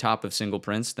above the top of single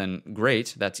prints, then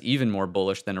great. That's even more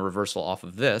bullish than a reversal off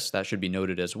of this. That should be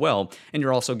noted as well. And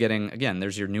you're also getting, again,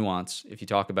 there's your nuance. If you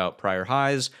talk about prior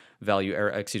highs,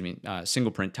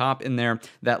 single print top in there,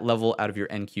 that level out of your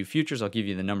NQ futures, I'll give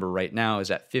you the number right now, is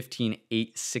at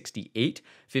 15,868.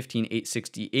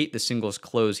 15,868. The singles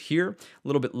close here, a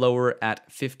little bit lower at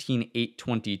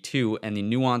 15,822. And the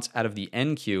nuance out of the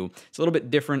NQ, it's a little bit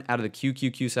different out of the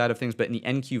QQQ side of things, but in the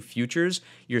NQ futures,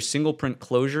 your single print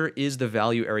closure is the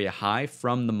value area high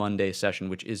from the Monday session,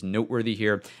 which is noteworthy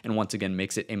here. And once again,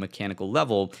 makes it a mechanical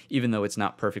level, even though it's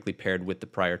not perfectly paired with the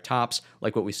prior tops,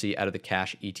 like what we see out of the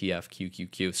cash ETF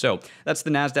QQQ. So that's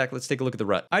the Nasdaq. Let's take a look at the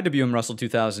RUT. IWM Russell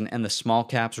 2000 and the small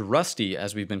caps Rusty,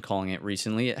 as we've been calling it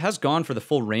recently, it has gone for the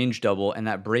full range double, and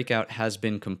that breakout has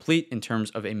been complete in terms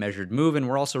of a measured move, and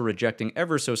we're also rejecting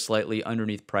ever so slightly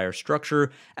underneath prior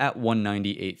structure at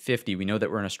 198.50. We know that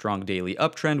we're in a strong daily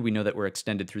uptrend. We know that we're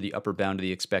extended through the upper bound of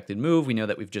the expected move. We know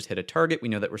that we've just hit a target. We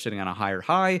know that we're sitting on a higher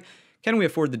high. Can we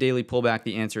afford the daily pullback?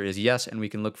 The answer is yes, and we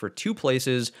can look for 2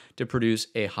 places to produce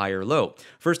a higher low.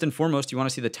 First and foremost, you want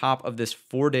to see the top of this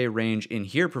 4-day range in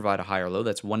here provide a higher low.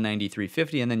 That's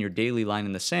 193.50, and then your daily line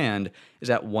in the sand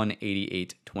is at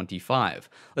 188.25.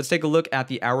 Let's take a look at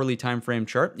the hourly time frame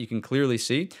chart. You can clearly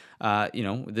see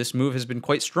this move has been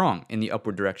quite strong in the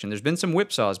upward direction. There's been some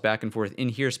whipsaws back and forth in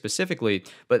here specifically,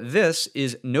 but this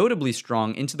is notably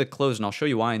strong into the close, and I'll show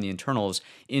you why in the internals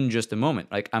in just a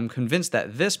moment. Like, I'm convinced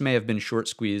that this may have been short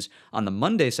squeeze on the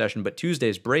Monday session, but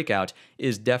Tuesday's breakout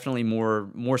is definitely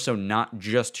more so not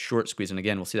just short squeeze. And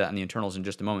again, we'll see that in the internals in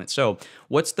just a moment. So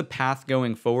what's the path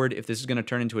going forward? If this is going to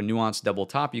turn into a nuanced double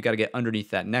top, you got to get underneath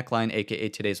that neckline, aka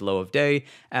today's low of day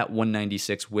at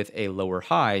 196 with a lower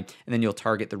high, and then you'll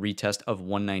target the retest of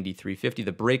 193.50,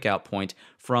 the breakout point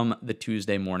from the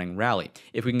Tuesday morning rally.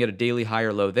 If we can get a daily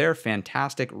higher low there,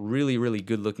 fantastic, really, really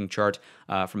good looking chart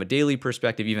from a daily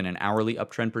perspective, even an hourly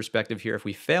uptrend perspective here. If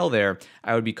we fail there,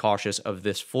 I would be cautious of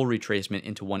this full retracement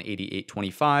into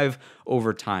 188.25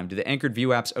 over time. Do the anchored view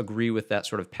apps agree with that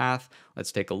sort of path?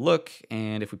 Let's take a look.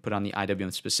 And if we put on the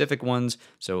IWM specific ones,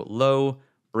 so low,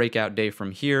 breakout day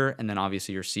from here, and then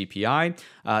obviously your CPI,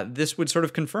 this would sort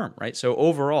of confirm, right? So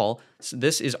overall,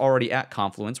 this is already at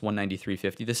confluence,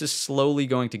 193.50. This is slowly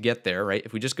going to get there, right?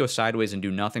 If we just go sideways and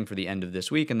do nothing for the end of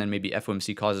this week, and then maybe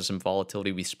FOMC causes some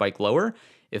volatility, we spike lower.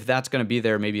 If that's going to be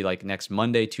there maybe like next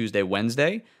Monday, Tuesday,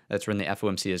 Wednesday, that's when the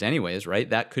FOMC is anyways, right?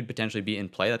 That could potentially be in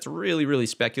play. That's really, really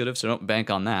speculative, so don't bank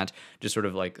on that. Just sort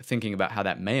of like thinking about how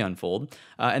that may unfold.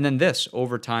 And then this,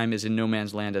 over time, is in no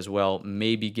man's land as well.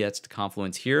 Maybe gets to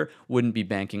confluence here. Wouldn't be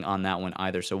banking on that one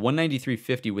either. So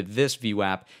 193.50 with this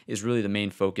VWAP is really the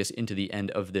main focus into into the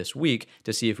end of this week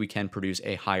to see if we can produce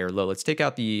a higher low. Let's take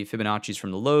out the Fibonacci's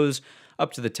from the lows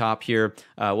up to the top here.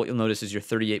 What you'll notice is your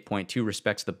 38.2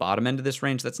 respects the bottom end of this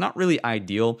range. That's not really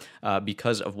ideal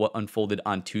because of what unfolded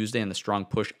on Tuesday and the strong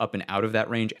push up and out of that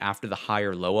range after the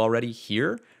higher low already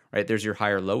here. Right, there's your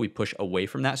higher low. We push away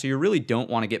from that. So you really don't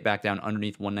want to get back down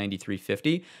underneath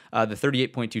 193.50. The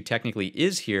 38.2 technically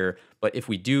is here, but if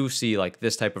we do see like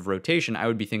this type of rotation, I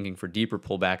would be thinking for deeper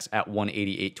pullbacks at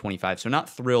 188.25. So not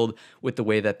thrilled with the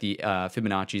way that the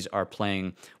Fibonacci's are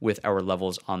playing with our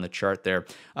levels on the chart there.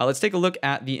 Let's take a look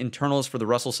at the internals for the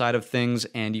Russell side of things,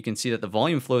 and you can see that the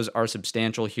volume flows are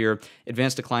substantial here.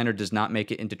 Advanced decliner does not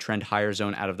make it into trend higher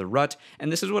zone out of the rut, and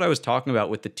this is what I was talking about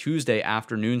with the Tuesday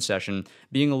afternoon session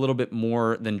being a little bit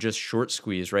more than just short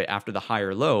squeeze right after the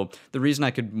higher low. The reason I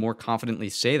could more confidently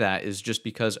say that is just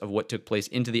because of what took place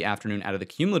into the afternoon out of the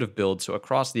cumulative build. So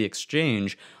across the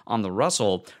exchange on the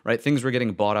Russell, right, things were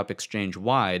getting bought up exchange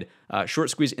wide. Short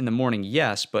squeeze in the morning,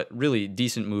 yes, but really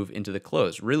decent move into the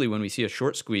close. Really, when we see a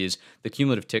short squeeze, the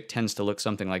cumulative tick tends to look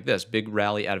something like this. Big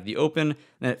rally out of the open,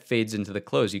 then it fades into the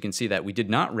close. You can see that we did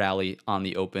not rally on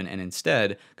the open and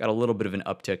instead got a little bit of an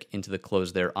uptick into the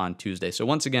close there on Tuesday. So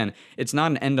once again, it's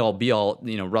not an end-all be-all,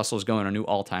 Russell's going to new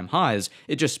all-time highs.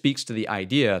 It just speaks to the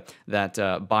idea that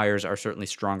buyers are certainly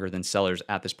stronger than sellers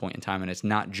at this point in time, and it's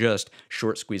not just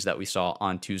short squeeze that we saw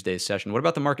on Tuesday's session. What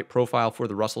about the market profile for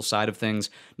the Russell side of things?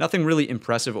 Nothing really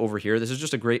impressive over here. This is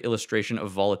just a great illustration of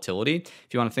volatility. If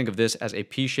you want to think of this as a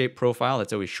P-shaped profile,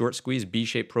 that's always short squeeze.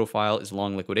 B-shaped profile is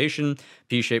long liquidation.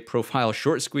 P-shaped profile,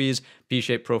 short squeeze.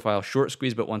 P-shaped profile, short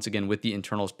squeeze, but once again with the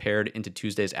internals paired into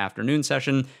Tuesday's afternoon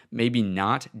session, maybe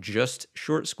not just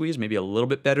short squeeze, maybe a little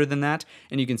bit better than that.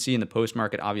 And you can see in the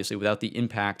post-market, obviously, without the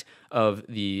impact of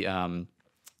the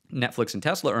Netflix and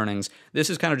Tesla earnings, this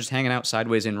is kind of just hanging out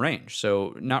sideways in range.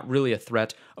 So not really a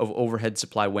threat of overhead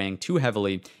supply weighing too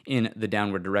heavily in the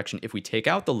downward direction. If we take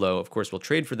out the low, of course, we'll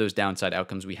trade for those downside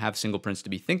outcomes. We have single prints to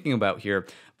be thinking about here,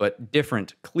 but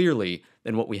different clearly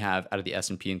than what we have out of the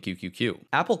S&P and QQQ.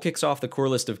 Apple kicks off the core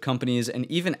list of companies, and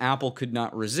even Apple could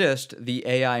not resist the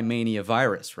AI mania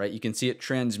virus, right? You can see it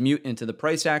transmute into the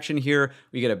price action here.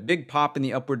 We get a big pop in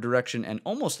the upward direction, and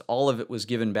almost all of it was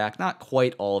given back. Not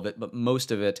quite all of it, but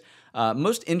most of it.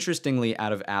 Most interestingly,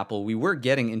 out of Apple, we were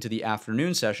getting into the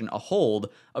afternoon session a hold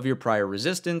of your prior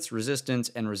resistance,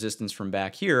 and resistance from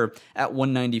back here at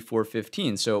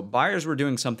 194.15. So buyers were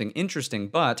doing something interesting,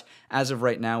 but as of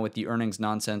right now, with the earnings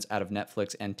nonsense out of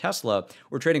Netflix and Tesla,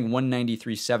 we're trading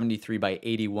 193.73 by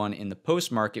 81 in the post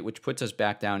market, which puts us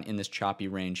back down in this choppy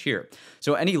range here.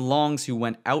 So any longs who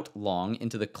went out long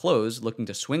into the close looking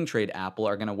to swing trade Apple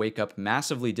are going to wake up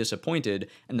massively disappointed,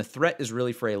 and the threat is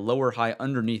really for a lower high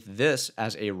underneath this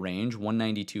as a range,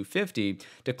 192.50,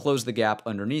 to close the gap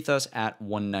underneath us at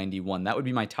 191. That would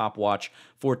be my top watch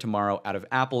for tomorrow out of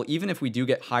Apple. Even if we do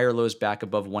get higher lows back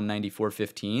above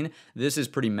 194.15, this is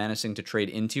pretty menacing to trade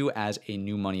into as a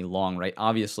new money long, right?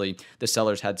 Obviously, the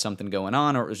sellers had something going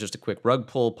on, or it was just a quick rug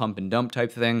pull, pump and dump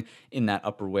type thing in that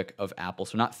upper wick of Apple.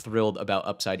 So not thrilled about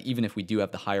upside, even if we do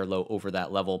have the higher low over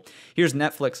that level. Here's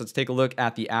Netflix. Let's take a look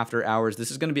at the after hours.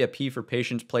 This is going to be a P for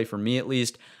patience play for me, at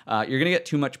least. You're going to get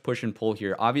too much push and pull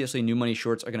here. Obviously, new money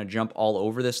shorts are going to jump all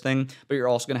over this thing, but you're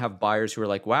also going to have buyers who are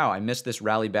like, wow, I missed this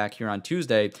rally back here on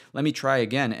Tuesday. Let me try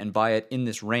again and buy it in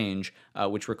this range,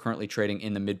 which we're currently trading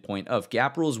in the midpoint of.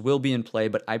 Gap rules will be in play,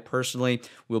 but I personally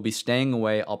will be staying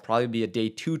away. I'll probably be a day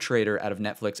two trader out of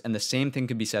Netflix, and the same thing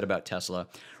could be said about Tesla,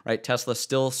 right? Tesla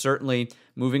still certainly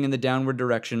moving in the downward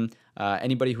direction.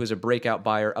 Anybody who is a breakout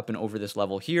buyer up and over this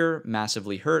level here,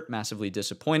 massively hurt, massively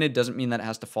disappointed. Doesn't mean that it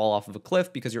has to fall off of a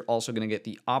cliff, because you're also going to get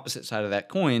the opposite side of that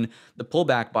coin, the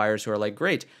pullback buyers who are like,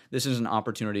 great, this is an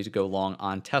opportunity to go long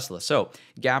on Tesla. So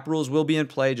gap rules will be in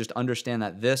play. Just understand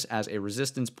that this as a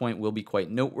resistance point will be quite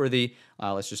noteworthy.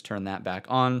 Let's just turn that back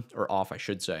on, or off, I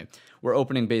should say. We're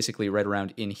opening basically right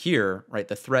around in here, right?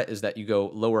 The threat is that you go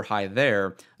lower high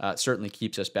there. Certainly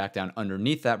keeps us back down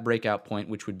underneath that breakout point,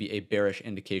 which would be a bearish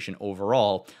indication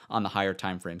overall on the higher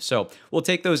time frame. So we'll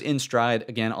take those in stride.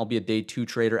 Again, I'll be a day two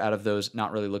trader out of those,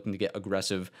 not really looking to get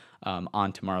aggressive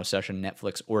on tomorrow's session,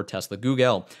 Netflix or Tesla.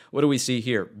 GOOGL, what do we see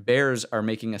here? Bears are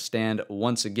making a stand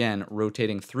once again,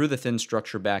 rotating through the thin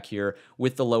structure back here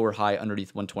with the lower high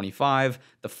underneath 125,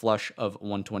 the flush of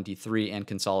 123, and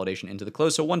consolidation into the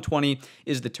close. So 120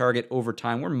 is the target over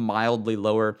time. We're mildly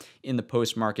lower in the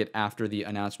post market after the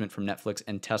announcement from Netflix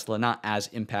and Tesla, not as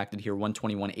impacted here.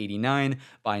 121.89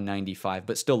 by 195,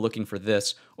 but still looking for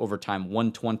this over time,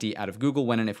 120 out of Google.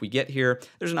 When and if we get here,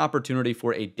 there's an opportunity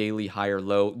for a daily higher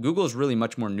low. Google is really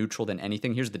much more neutral than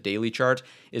anything. Here's the daily chart.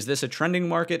 Is this a trending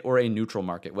market or a neutral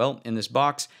market? Well, in this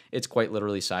box, it's quite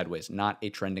literally sideways, not a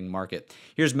trending market.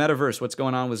 Here's Metaverse. What's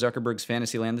going on with Zuckerberg's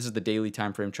Fantasyland? This is the daily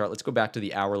time frame chart. Let's go back to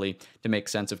the hourly to make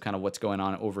sense of kind of what's going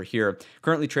on over here.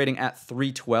 Currently trading at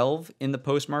 312 in the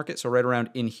post market, so right around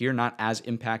in here, not as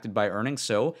impacted by earnings.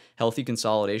 So healthy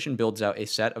consolidation builds out a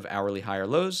set of hourly higher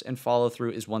lows, and follow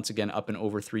through is once again up and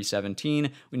over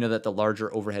 317. We know that the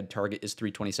larger overhead target is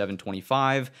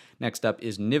 327.25. Next up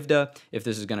is NVDA. If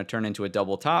this is going to turn into a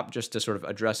double top, just to sort of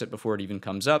address it before it even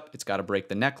comes up, it's got to break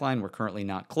the neckline. We're currently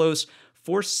not close.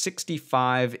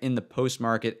 465 in the post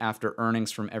market after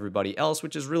earnings from everybody else,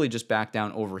 which is really just back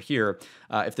down over here.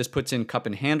 If this puts in cup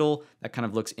and handle, that kind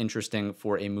of looks interesting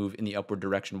for a move in the upward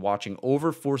direction, watching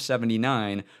over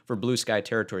 479 for blue sky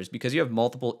territories. Because you have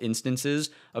multiple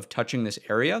instances of touching this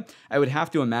area, I would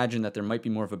have to imagine that there might be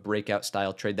more of a breakout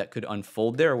style trade that could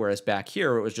unfold there, whereas back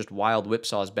here, it was just wild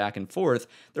whipsaws back and forth.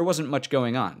 There wasn't much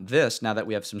going on. This, now that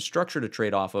we have some structure to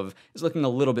trade off of, is looking a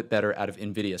little bit better out of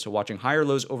NVIDIA. So watching higher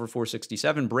lows over 467,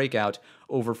 breakout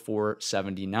over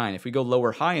 479. If we go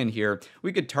lower high in here,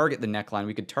 we could target the neckline,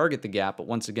 we could target the gap, but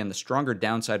once again, the stronger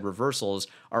downside reversals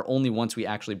are only once we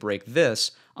actually break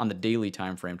this on the daily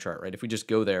time frame chart, right? If we just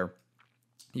go there,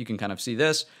 you can kind of see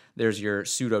this. There's your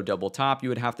pseudo double top. You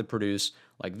would have to produce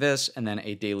like this and then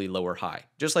a daily lower high.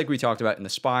 Just like we talked about in the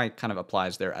SPY, kind of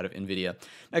applies there out of NVIDIA.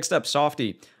 Next up,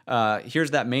 Softy.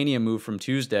 Here's that mania move from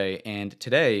Tuesday, and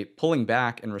today pulling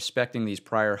back and respecting these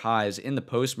prior highs in the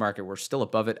post market. We're still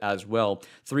above it as well,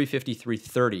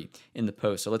 353.30 in the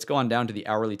post. So let's go on down to the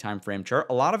hourly time frame chart.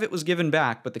 A lot of it was given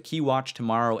back, but the key watch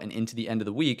tomorrow and into the end of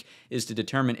the week is to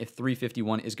determine if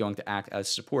 351 is going to act as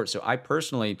support. So I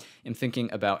personally am thinking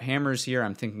about hammers here.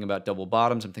 I'm thinking about double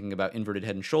bottoms. I'm thinking about inverted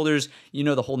head and shoulders. You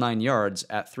know, the whole 9 yards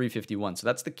at 351. So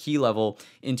that's the key level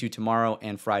into tomorrow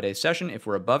and Friday's session. If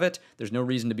we're above it, there's no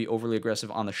reason to be overly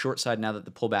aggressive on the short side now that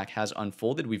the pullback has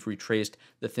unfolded. We've retraced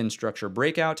the thin structure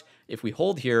breakout. If we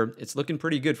hold here, it's looking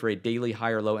pretty good for a daily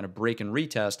higher low and a break and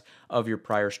retest of your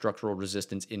prior structural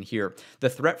resistance in here. The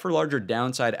threat for larger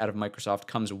downside out of Microsoft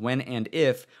comes when and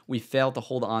if we fail to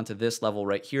hold on to this level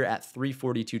right here at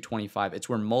 342.25. It's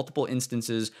where multiple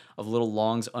instances of little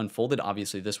longs unfolded.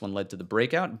 Obviously, this one led to the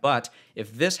breakout, but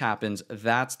if this happens,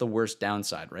 that's the worst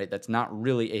downside, right? That's not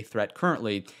really a threat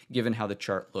currently, given how the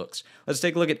chart looks. Let's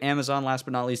take a look at Amazon, last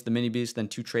but not least, the mini beast, then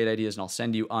two trade ideas, and I'll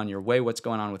send you on your way. What's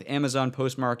going on with Amazon?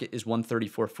 Post market is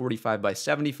 134.45 by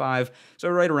 75, so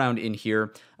right around in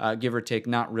here, give or take,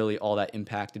 not really all that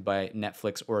impacted by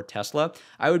Netflix or Tesla.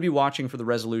 I would be watching for the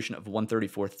resolution of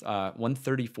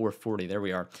 134.40. There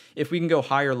we are. If we can go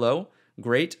higher low,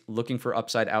 great. Looking for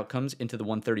upside outcomes into the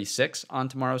 136 on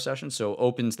tomorrow's session. So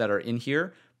opens that are in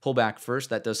here, pull back first.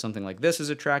 That does something like this is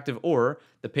attractive, or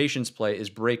the patience play is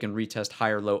break and retest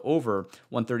higher low over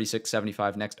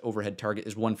 136.75. Next overhead target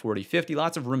is 140.50.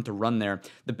 Lots of room to run there.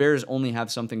 The bears only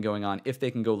have something going on if they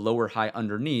can go lower high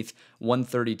underneath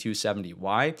 132.70.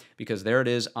 Why? Because there it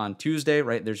is on Tuesday,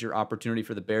 right? There's your opportunity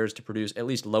for the bears to produce at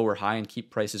least lower high and keep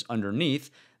prices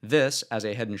underneath. This, as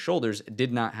a head and shoulders,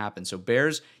 did not happen. So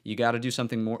bears, you got to do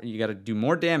something more. You got to do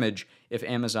more damage if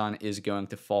Amazon is going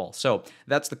to fall. So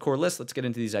that's the core list. Let's get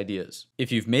into these ideas.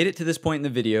 If you've made it to this point in the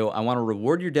video, I want to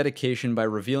reward your dedication by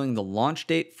revealing the launch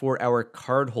date for our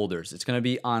card holders. It's going to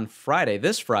be on Friday,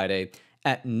 this Friday,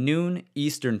 at noon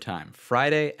Eastern time.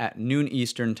 Friday at noon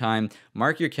Eastern time.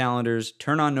 Mark your calendars,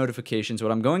 turn on notifications.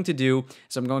 What I'm going to do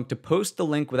is I'm going to post the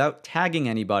link without tagging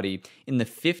anybody in the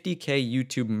 50K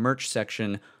YouTube merch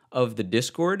section of the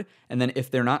Discord. And then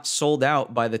if they're not sold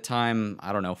out by the time,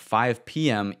 I don't know, 5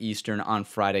 p.m. Eastern on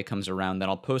Friday comes around, then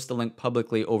I'll post the link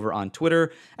publicly over on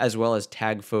Twitter, as well as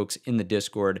tag folks in the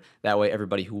Discord. That way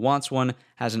everybody who wants one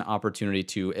has an opportunity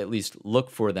to at least look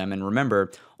for them. And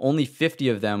remember, only 50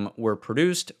 of them were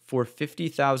produced for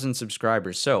 50,000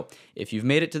 subscribers. So if you've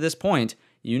made it to this point,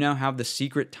 you now have the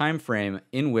secret time frame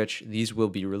in which these will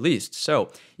be released.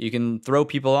 So you can throw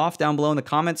people off down below in the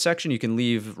comments section. You can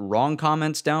leave wrong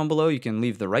comments down below. You can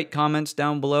leave the right comments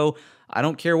down below. I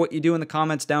don't care what you do in the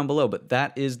comments down below, but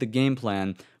that is the game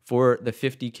plan for the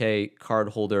 50K card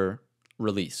holder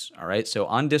release. All right. So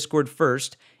on Discord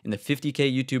first, in the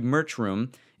 50K YouTube merch room,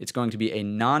 it's going to be a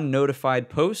non-notified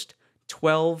post,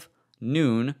 12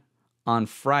 noon on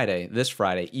Friday, this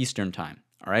Friday, Eastern time.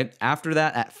 All right. After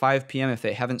that, at 5 p.m., if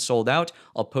they haven't sold out,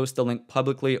 I'll post the link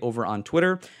publicly over on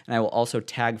Twitter, and I will also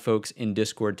tag folks in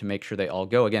Discord to make sure they all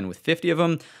go. Again, with 50 of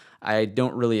them, I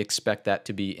don't really expect that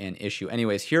to be an issue.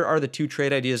 Anyways, here are the two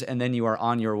trade ideas, and then you are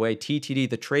on your way. TTD,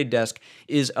 the trade desk,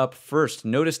 is up first.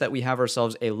 Notice that we have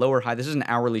ourselves a lower high. This is an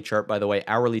hourly chart, by the way,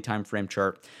 hourly time frame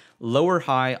chart. Lower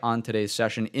high on today's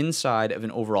session inside of an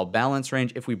overall balance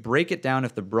range. If we break it down,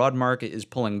 if the broad market is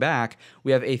pulling back,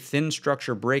 we have a thin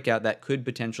structure breakout that could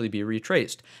potentially be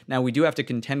retraced. Now, we do have to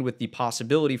contend with the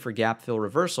possibility for gap fill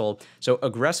reversal. So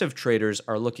aggressive traders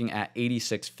are looking at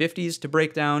 86.50s to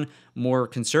break down. More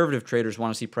conservative traders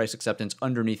want to see price acceptance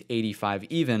underneath 85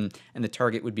 even, and the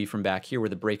target would be from back here where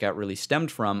the breakout really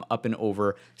stemmed from, up and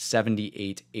over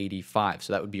 78.85.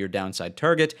 So that would be your downside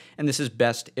target, and this is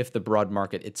best if the broad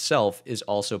market itself is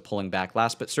also pulling back.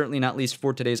 Last but certainly not least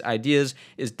for today's ideas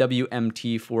is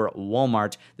WMT for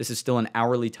Walmart. This is still an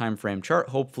hourly time frame chart.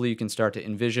 Hopefully you can start to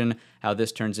envision how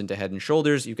this turns into head and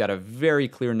shoulders. You've got a very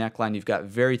clear neckline. You've got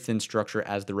very thin structure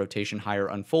as the rotation higher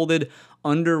unfolded.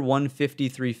 Under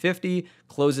 153.50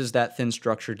 closes that thin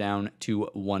structure down to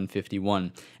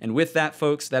 151. And with that,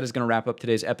 folks, that is going to wrap up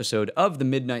today's episode of the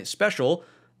Midnight Special,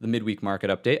 the Midweek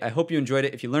Market Update. I hope you enjoyed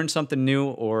it. If you learned something new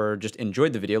or just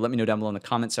enjoyed the video, let me know down below in the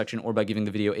comment section or by giving the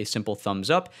video a simple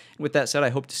thumbs up. And with that said, I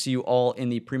hope to see you all in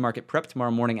the pre-market prep tomorrow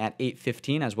morning at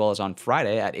 8:15, as well as on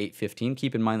Friday at 8:15.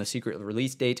 Keep in mind the secret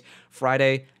release date,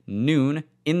 Friday noon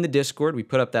in the Discord. We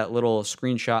put up that little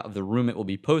screenshot of the room it will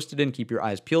be posted in. Keep your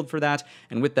eyes peeled for that.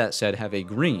 And with that said, have a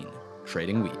green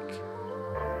trading week.